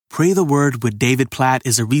Pray the Word with David Platt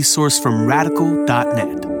is a resource from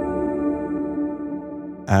radical.net.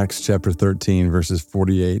 Acts chapter 13, verses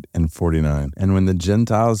 48 and 49. And when the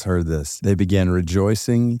Gentiles heard this, they began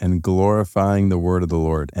rejoicing and glorifying the word of the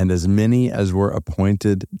Lord. And as many as were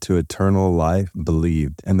appointed to eternal life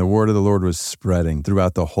believed. And the word of the Lord was spreading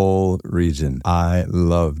throughout the whole region. I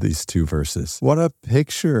love these two verses. What a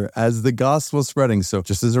picture as the gospel spreading. So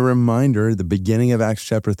just as a reminder, the beginning of Acts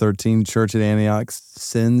chapter 13, church at Antioch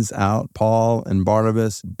sends out Paul and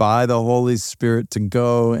Barnabas by the Holy Spirit to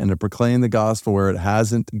go and to proclaim the gospel where it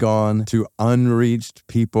hasn't gone, to unreached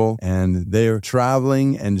people, and they're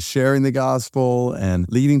traveling and sharing the gospel and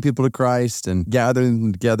leading people to Christ and gathering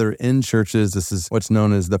them together in churches. This is what's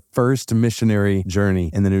known as the first missionary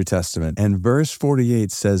journey in the New Testament. And verse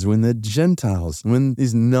 48 says, when the Gentiles, when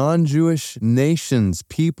these non-Jewish nations,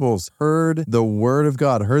 peoples heard the word of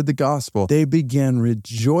God, heard the gospel, they began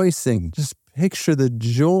rejoicing. Just picture the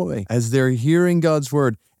joy as they're hearing God's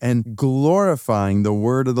word and glorifying the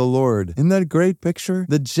word of the Lord. Isn't that a great picture?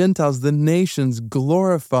 The Gentiles, the nations,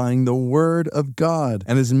 glorifying the word of God.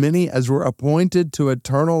 And as many as were appointed to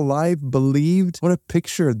eternal life believed. What a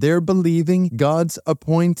picture. They're believing, God's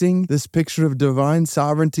appointing, this picture of divine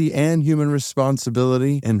sovereignty and human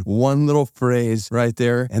responsibility in one little phrase right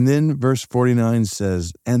there. And then verse 49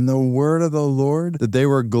 says, and the word of the Lord that they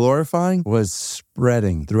were glorifying was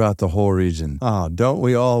spreading throughout the whole region. Oh, don't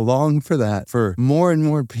we all long for that? For more and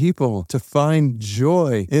more people to find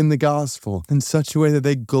joy in the gospel in such a way that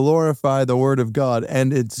they glorify the word of God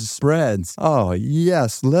and it spreads. Oh,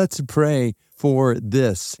 yes, let's pray for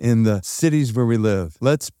this in the cities where we live.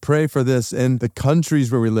 Let's pray for this in the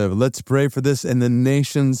countries where we live. Let's pray for this in the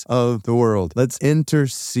nations of the world. Let's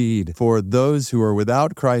intercede for those who are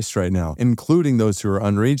without Christ right now, including those who are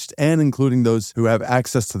unreached and including those who have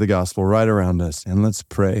access to the gospel right around us. And let's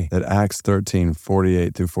pray that Acts 13,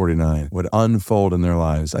 48 through 49 would unfold in their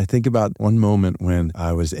lives. I think about one moment when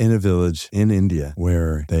I was in a village in India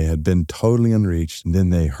where they had been totally unreached. And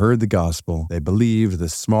then they heard the gospel. They believed. The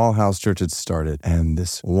small house church had started. And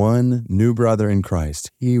this one new brother in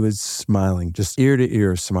Christ, he was smiling, just ear to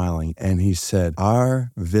ear smiling. And he said,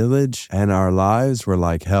 our village and our lives were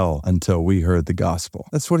like hell until we heard the gospel.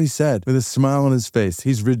 That's what he said with a smile on his face.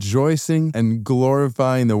 He's rejoicing and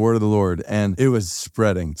glorifying the word of the Lord. And it was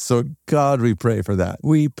spreading. So God, we pray for that.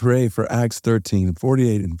 We pray for Acts 13,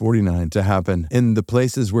 48 and 49 to happen in the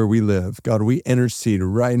places where we live. God, we intercede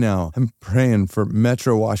right now. I'm praying for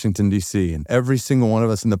Metro Washington, D.C. and every single one of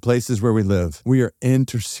us in the places where we live. We are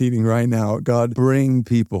interceding right now. God, bring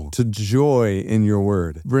people to joy in your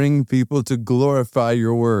word. Bring people to glorify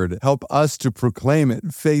your word. Help us to proclaim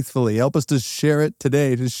it faithfully. Help us to share it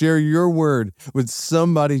today, to share your word with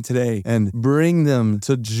somebody today and bring them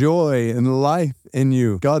to joy and life in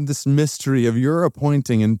you. God, this mystery of your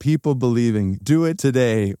appointing and people believing, do it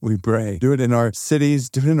today, we pray. Do it in our cities,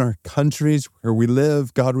 do it in our countries where we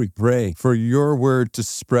live. God, we pray for your word to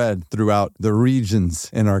spread throughout the regions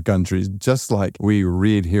in our countries, just like we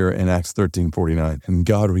read here in Acts 13:49. And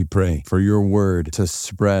God, we pray for your word to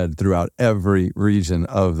spread throughout every region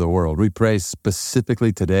of the world. We pray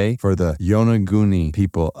specifically today for the Yonaguni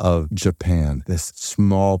people of Japan, this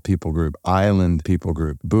small people group, island people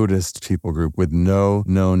group, Buddhist people group with no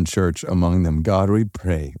known church among them. God, we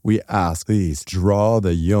pray, we ask, please draw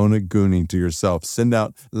the Yonaguni to yourself. Send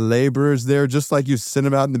out laborers there, just like you sent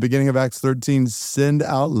them out in the beginning of Acts 13. Send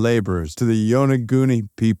out laborers to the Yonaguni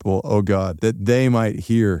people, oh God, that they might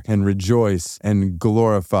hear and rejoice and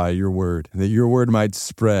glorify your word, and that your word might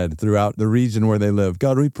spread throughout the region where they live.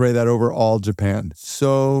 God, we pray that over all Japan.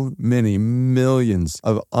 So many millions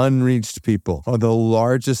of unreached people are the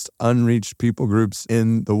largest unreached people groups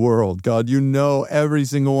in the world. God, you know every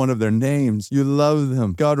single one of their names. You love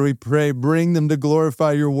them. God, we pray, bring them to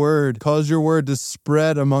glorify your word. Cause your word to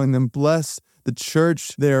spread among them. Bless the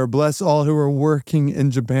church there. Bless all who are working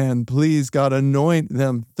in Japan. Please, God, anoint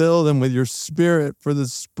them. Fill them with your spirit for the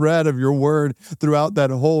spread of your word throughout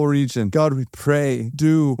that whole region. God, we pray,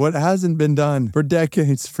 do what hasn't been done for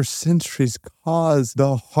decades, for centuries. Cause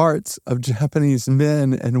the hearts of Japanese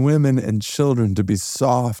men and women and children to be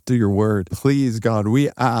soft to your word. Please, God,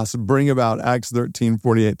 we ask, bring about Acts 13,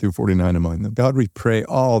 48 through 49 among them. God, we pray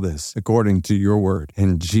all this according to your word.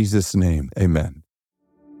 In Jesus' name, amen.